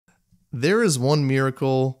There is one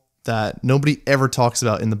miracle that nobody ever talks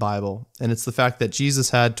about in the Bible, and it's the fact that Jesus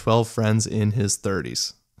had 12 friends in his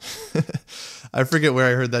 30s. I forget where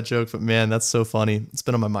I heard that joke, but man, that's so funny. It's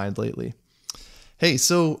been on my mind lately. Hey,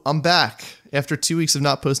 so I'm back. After 2 weeks of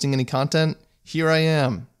not posting any content, here I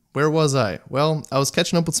am. Where was I? Well, I was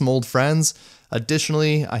catching up with some old friends.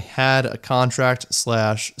 Additionally, I had a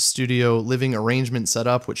contract/studio living arrangement set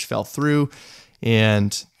up, which fell through,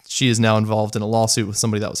 and she is now involved in a lawsuit with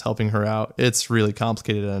somebody that was helping her out. It's really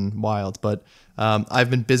complicated and wild, but I've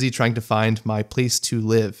been busy trying to find my place to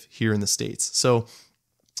live here in the States. So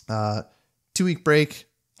 2-week break,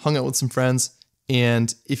 hung out with some friends.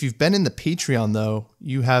 And if you've been in the Patreon, though,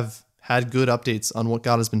 you have had good updates on what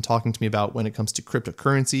God has been talking to me about when it comes to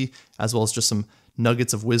cryptocurrency, as well as just some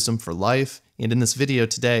nuggets of wisdom for life. And in this video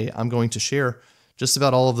today, I'm going to share just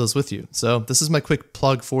about all of those with you. So this is my quick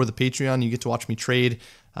plug for the Patreon. You get to watch me trade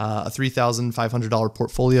a $3,500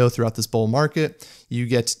 portfolio throughout this bull market. You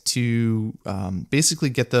get to basically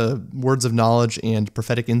get the words of knowledge and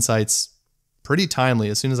prophetic insights pretty timely.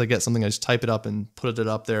 As soon as I get something, I just type it up and put it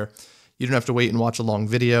up there. You don't have to wait and watch a long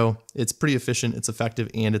video. It's pretty efficient, it's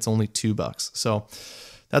effective, and it's only $2. So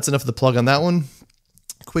that's enough of the plug on that one.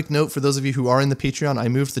 Quick note for those of you who are in the Patreon, I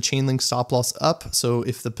moved the chain link stop loss up. So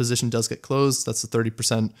if the position does get closed, that's a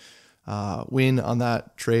 30% win on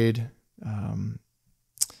that trade.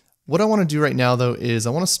 What I want to do right now, though, is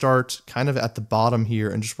I want to start kind of at the bottom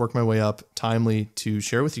here and just work my way up timely to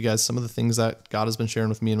share with you guys some of the things that God has been sharing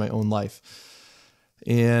with me in my own life.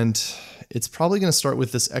 And it's probably going to start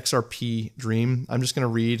with this XRP dream. I'm just going to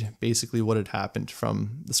read basically what had happened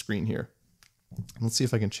from the screen here. Let's see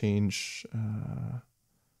if I can change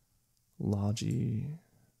Logi.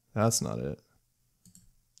 That's not it.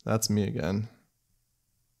 That's me again.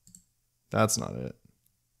 That's not it.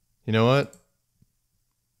 You know what?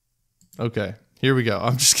 Okay, here we go.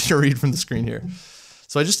 I'm just going to read from the screen here.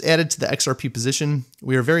 So I just added to the XRP position.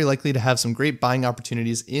 We are very likely to have some great buying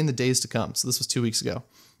opportunities in the days to come. So this was 2 weeks ago.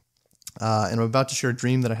 And I'm about to share a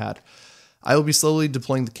dream that I had. I will be slowly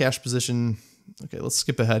deploying the cash position. Okay, let's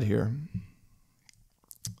skip ahead here.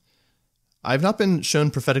 I've not been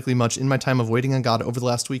shown prophetically much in my time of waiting on God over the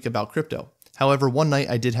last week about crypto. However, one night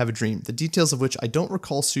I did have a dream, the details of which I don't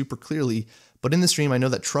recall super clearly, but in this dream I know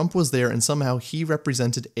that Trump was there and somehow he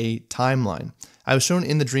represented a timeline. I was shown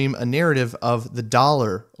in the dream a narrative of the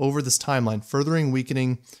dollar over this timeline,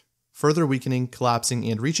 further weakening,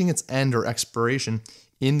 collapsing, and reaching its end or expiration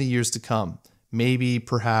in the years to come. Maybe,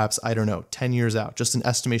 perhaps, I don't know, 10 years out, just an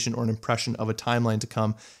estimation or an impression of a timeline to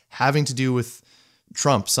come having to do with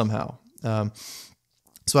Trump somehow.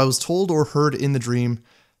 So I was told or heard in the dream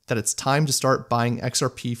that it's time to start buying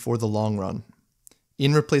XRP for the long run,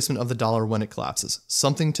 in replacement of the dollar when it collapses.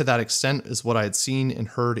 Something to that extent is what I had seen and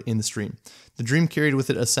heard in the dream. The dream carried with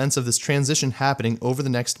it a sense of this transition happening over the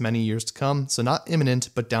next many years to come, so not imminent,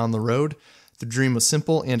 but down the road. The dream was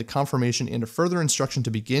simple and a confirmation and a further instruction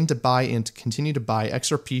to begin to buy and to continue to buy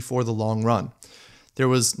XRP for the long run. There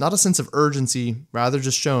was not a sense of urgency, rather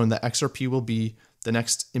just shown that XRP will be the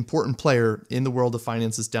next important player in the world of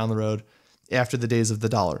finances down the road after the days of the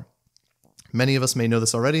dollar. Many of us may know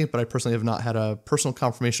this already, but I personally have not had a personal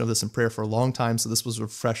confirmation of this in prayer for a long time, so this was a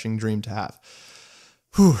refreshing dream to have.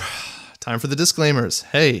 Whew. Time for the disclaimers.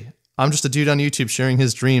 Hey, I'm just a dude on YouTube sharing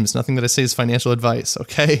his dreams. Nothing that I say is financial advice,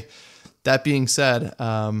 okay? That being said,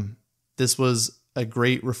 this was a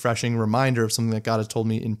great, refreshing reminder of something that God had told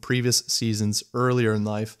me in previous seasons earlier in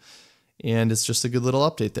life, and it's just a good little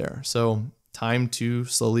update there. So time to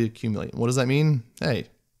slowly accumulate. What does that mean? Hey,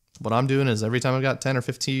 what I'm doing is every time I've got 10 or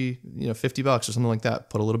 50, $50 or something like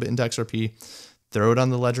that, put a little bit into XRP, throw it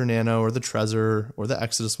on the Ledger Nano or the Trezor or the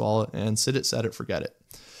Exodus wallet and sit it, set it, forget it.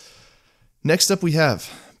 Next up we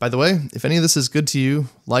have, by the way, if any of this is good to you,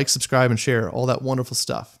 like, subscribe, and share, all that wonderful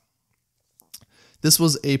stuff. This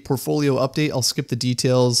was a portfolio update. I'll skip the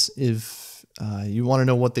details. If you want to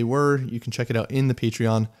know what they were, you can check it out in the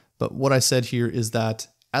Patreon. But what I said here is that,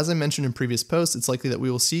 as I mentioned in previous posts, it's likely that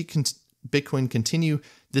we will see Bitcoin continue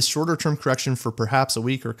this shorter term correction for perhaps a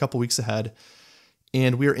week or a couple weeks ahead.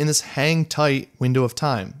 And we are in this hang tight window of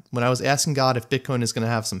time. When I was asking God if Bitcoin is going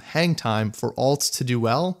to have some hang time for alts to do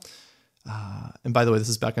well, and by the way, this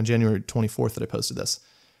is back on January 24th that I posted this.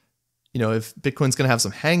 If Bitcoin's going to have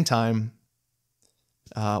some hang time,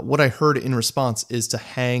 what I heard in response is to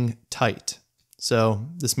hang tight. So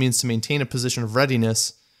this means to maintain a position of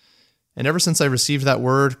readiness. And ever since I received that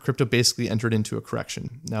word, crypto basically entered into a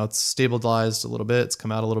correction. Now it's stabilized a little bit. It's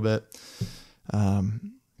come out a little bit.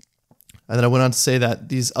 And then I went on to say that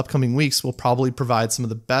these upcoming weeks will probably provide some of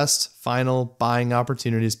the best final buying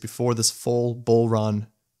opportunities before this full bull run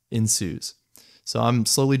ensues. So I'm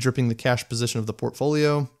slowly dripping the cash position of the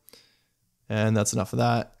portfolio. And that's enough of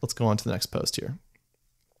that. Let's go on to the next post here.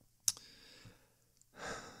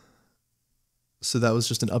 So that was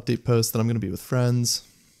just an update post that I'm going to be with friends.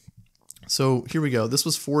 So here we go. This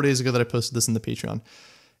was 4 days ago that I posted this in the Patreon.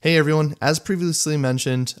 Hey everyone, as previously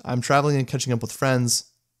mentioned, I'm traveling and catching up with friends,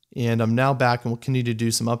 and I'm now back and will continue to do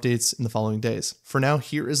some updates in the following days. For now,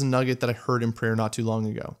 here is a nugget that I heard in prayer not too long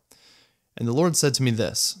ago. And the Lord said to me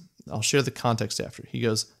this. I'll share the context after. He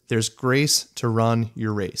goes, there's grace to run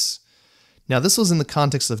your race. Now, this was in the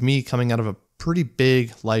context of me coming out of a pretty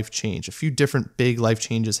big life change, a few different big life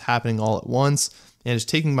changes happening all at once, and it's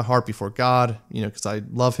taking my heart before God, because I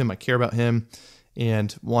love him, I care about him,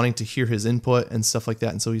 and wanting to hear his input and stuff like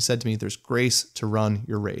that. And so he said to me, there's grace to run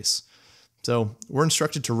your race. So we're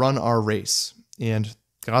instructed to run our race, and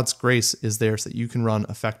God's grace is there so that you can run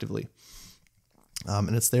effectively.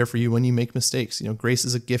 And it's there for you when you make mistakes. Grace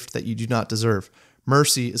is a gift that you do not deserve.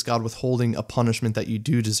 Mercy is God withholding a punishment that you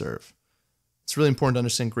do deserve. It's really important to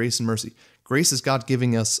understand grace and mercy. Grace is God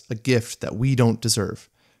giving us a gift that we don't deserve.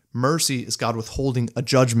 Mercy is God withholding a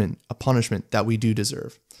judgment, a punishment that we do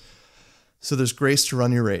deserve. So there's grace to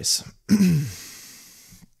run your race.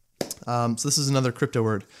 So this is another crypto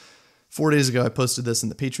word. 4 days ago, I posted this in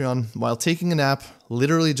the Patreon while taking a nap,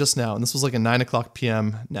 literally just now. And this was like a 9 o'clock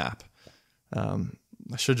p.m. nap.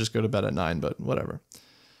 I should just go to bed at 9, but whatever.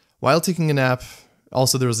 While taking a nap,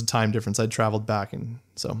 also there was a time difference. I'd traveled back, and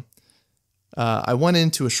so I went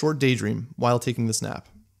into a short daydream while taking this nap.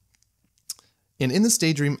 And in this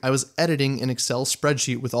daydream, I was editing an Excel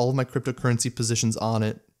spreadsheet with all of my cryptocurrency positions on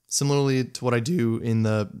it, similarly to what I do in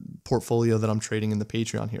the portfolio that I'm trading in the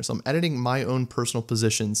Patreon here. So I'm editing my own personal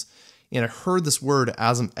positions, and I heard this word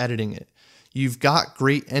as I'm editing it. You've got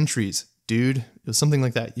great entries, dude. It was something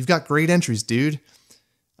like that. You've got great entries, dude.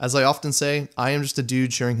 As I often say, I am just a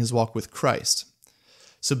dude sharing his walk with Christ.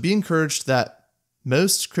 So be encouraged that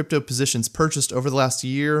most crypto positions purchased over the last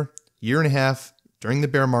year and a half, during the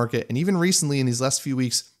bear market, and even recently in these last few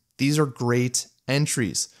weeks, these are great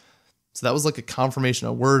entries. So that was like a confirmation,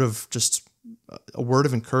 a word of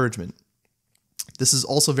encouragement. This is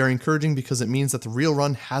also very encouraging because it means that the real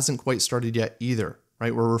run hasn't quite started yet either,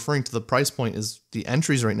 right? We're referring to the price point as the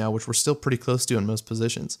entries right now, which we're still pretty close to in most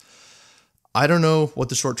positions. I don't know what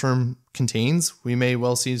the short term contains. We may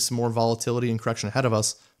well see some more volatility and correction ahead of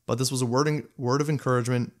us, but this was a word of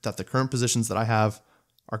encouragement that the current positions that I have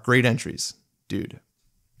are great entries, dude.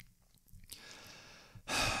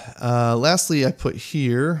 Lastly, I put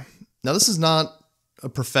here, now this is not a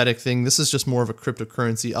prophetic thing. This is just more of a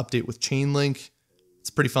cryptocurrency update with Chainlink. It's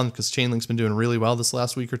pretty fun because Chainlink's been doing really well this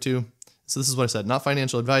last week or two. So this is what I said, not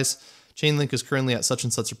financial advice. Chainlink is currently at such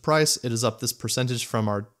and such a price. It is up this percentage from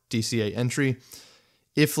our DCA entry.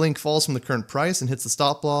 If Link falls from the current price and hits the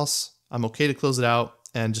stop loss, I'm okay to close it out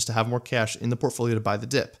and just to have more cash in the portfolio to buy the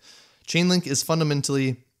dip. Chainlink is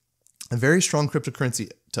fundamentally a very strong cryptocurrency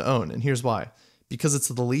to own, and here's why. Because it's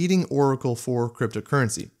the leading oracle for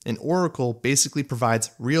cryptocurrency. An oracle basically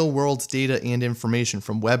provides real-world data and information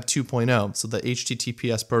from Web 2.0, so the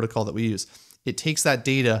HTTPS protocol that we use. It takes that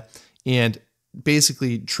data and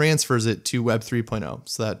basically transfers it to Web 3.0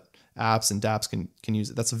 so that apps and dApps can use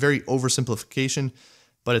it. That's a very oversimplification,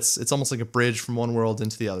 but it's almost like a bridge from one world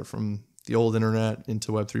into the other, from the old internet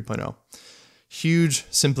into Web 3.0. Huge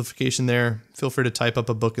simplification there. Feel free to type up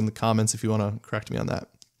a book in the comments if you want to correct me on that.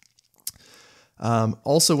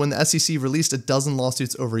 Also, when the SEC released a dozen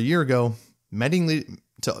lawsuits over a year ago,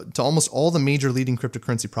 to almost all the major leading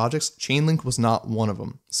cryptocurrency projects, Chainlink was not one of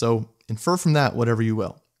them. So infer from that whatever you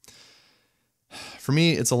will. For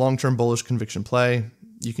me, it's a long-term bullish conviction play.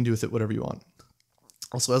 You can do with it whatever you want.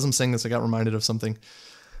 Also, as I'm saying this, I got reminded of something.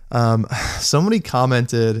 Somebody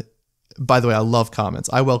commented, by the way, I love comments.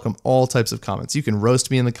 I welcome all types of comments. You can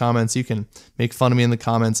roast me in the comments. You can make fun of me in the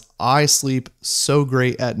comments. I sleep so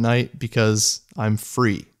great at night because I'm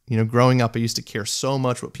free. Growing up, I used to care so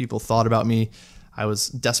much what people thought about me. I was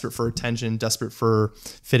desperate for attention, desperate for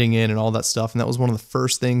fitting in and all that stuff. And that was one of the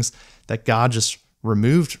first things that God just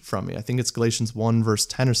removed from me. I think it's Galatians 1 verse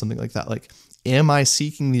 10 or something like that. Like, am I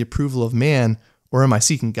seeking the approval of man or am I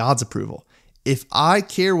seeking God's approval? If I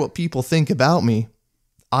care what people think about me,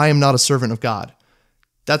 I am not a servant of God.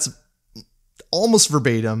 That's almost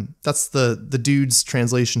verbatim. That's the dude's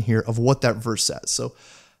translation here of what that verse says. So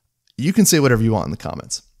you can say whatever you want in the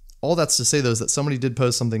comments. All that's to say, though, is that somebody did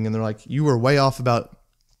post something and they're like, you were way off about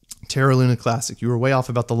Terra Luna Classic. You were way off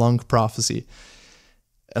about the Lunk prophecy.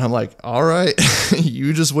 And I'm like, all right,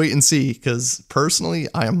 you just wait and see. Because personally,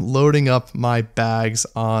 I am loading up my bags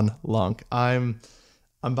on Lunk. I'm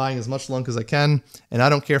buying as much Lunk as I can, and I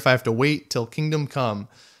don't care if I have to wait till Kingdom Come.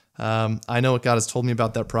 I know what God has told me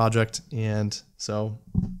about that project, and so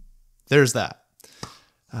there's that.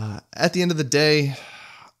 At the end of the day,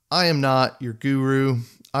 I am not your guru.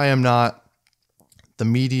 I am not the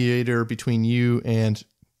mediator between you and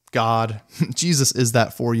God. Jesus is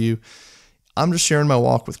that for you. I'm just sharing my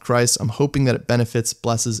walk with Christ. I'm hoping that it benefits,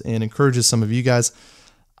 blesses, and encourages some of you guys.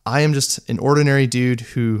 I am just an ordinary dude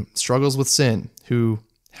who struggles with sin, who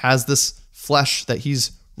has this flesh that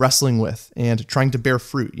he's wrestling with and trying to bear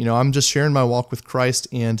fruit. I'm just sharing my walk with Christ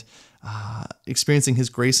and experiencing his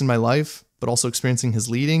grace in my life, but also experiencing his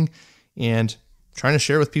leading and trying to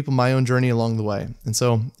share with people my own journey along the way. And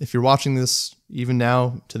so if you're watching this even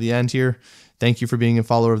now to the end here, thank you for being a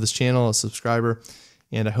follower of this channel, a subscriber,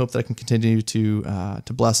 and I hope that I can continue to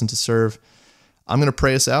bless and to serve. I'm going to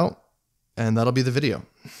pray us out, and that'll be the video.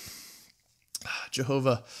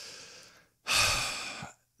 Jehovah,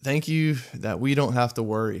 thank you that we don't have to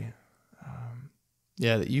worry.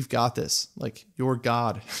 That you've got this. Like, you're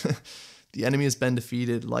God. The enemy has been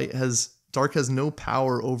defeated. Dark has no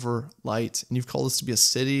power over light, and you've called us to be a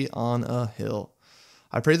city on a hill.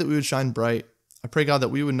 I pray that we would shine bright. I pray, God, that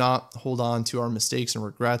we would not hold on to our mistakes and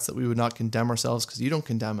regrets, that we would not condemn ourselves, because you don't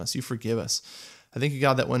condemn us. You forgive us. I thank you,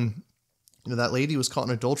 God, that when that lady was caught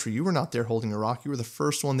in adultery, you were not there holding a rock. You were the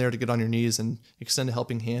first one there to get on your knees and extend a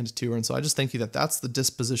helping hand to her. And so I just thank you that that's the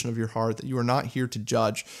disposition of your heart, that you are not here to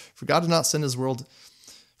judge. For God did not send his world,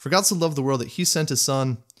 for God so loved the world that he sent his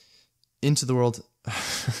son into the world.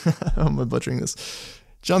 How am I butchering this?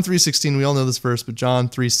 John 3:16, we all know this verse, but John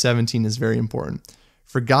 3:17 is very important.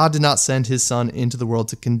 For God did not send his son into the world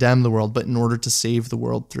to condemn the world, but in order to save the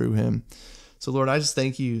world through him. So Lord, I just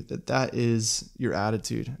thank you that that is your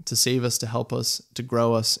attitude, to save us, to help us, to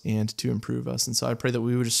grow us, and to improve us. And so I pray that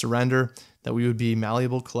we would just surrender, that we would be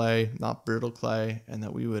malleable clay, not brittle clay, and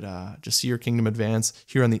that we would just see your kingdom advance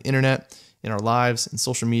here on the internet, in our lives, in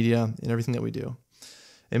social media, in everything that we do.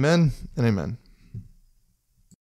 Amen and amen.